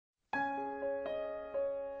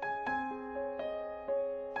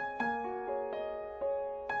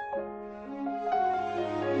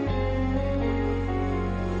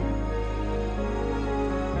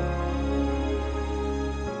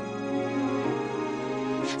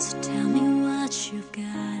So tell me what you've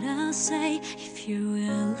gotta say, if you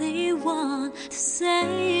really want to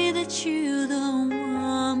say that you don't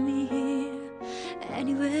want me here,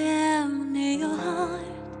 anywhere near your heart.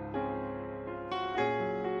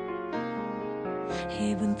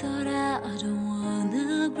 Even thought I don't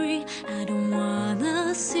wanna agree, I don't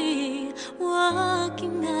wanna see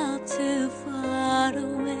walking out too far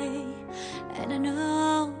away, and I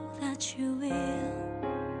know that you will.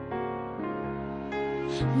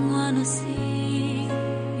 Wanna see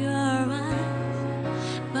your eyes,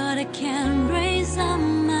 but I can't raise up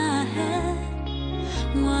my head.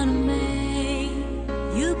 Wanna make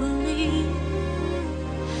you believe,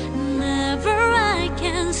 never I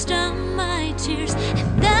can stop my tears.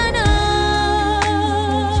 And I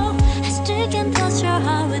know I still can touch your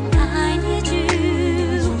heart when I need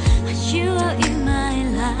you, but you are in my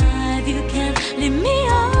life, you can't leave me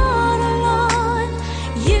all alone.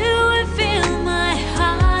 You will fill my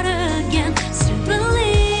heart again, still believe.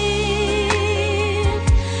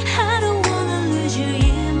 I don't wanna lose you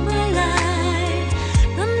in my life,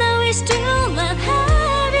 but now we still not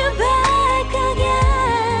have you back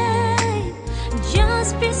again,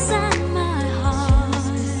 just beside my heart.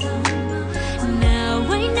 Now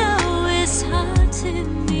I know it's hard to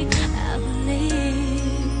me, I believe.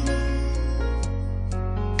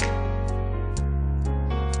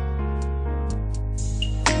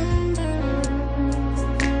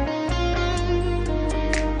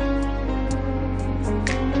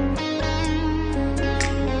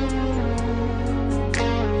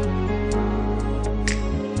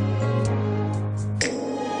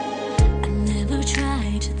 I never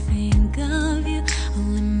tried to think of you,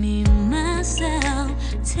 only me, myself,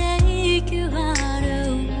 take you out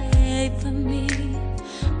away from me.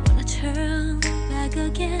 Wanna turn back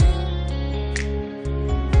again.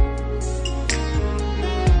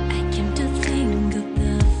 I came to think of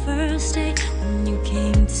the first day when you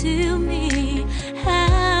came to me. I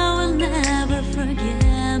will never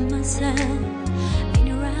forget myself in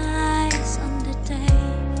your eyes on the day.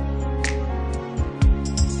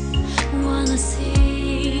 Wanna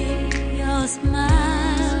see your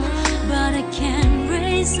smile, but I can't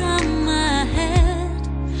raise up my head.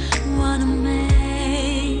 Wanna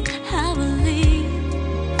make I believe,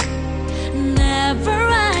 never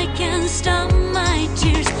I can stop my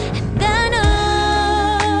tears. And I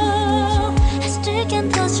know I still can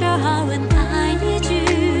touch your heart when I need you,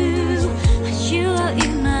 but you are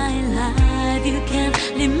in my life, you can't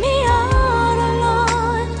leave me all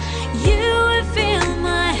alone. You will fill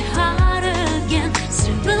my heart again,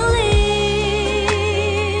 still believe.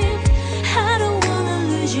 I don't wanna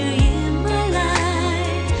lose you in my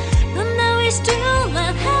life, but now we still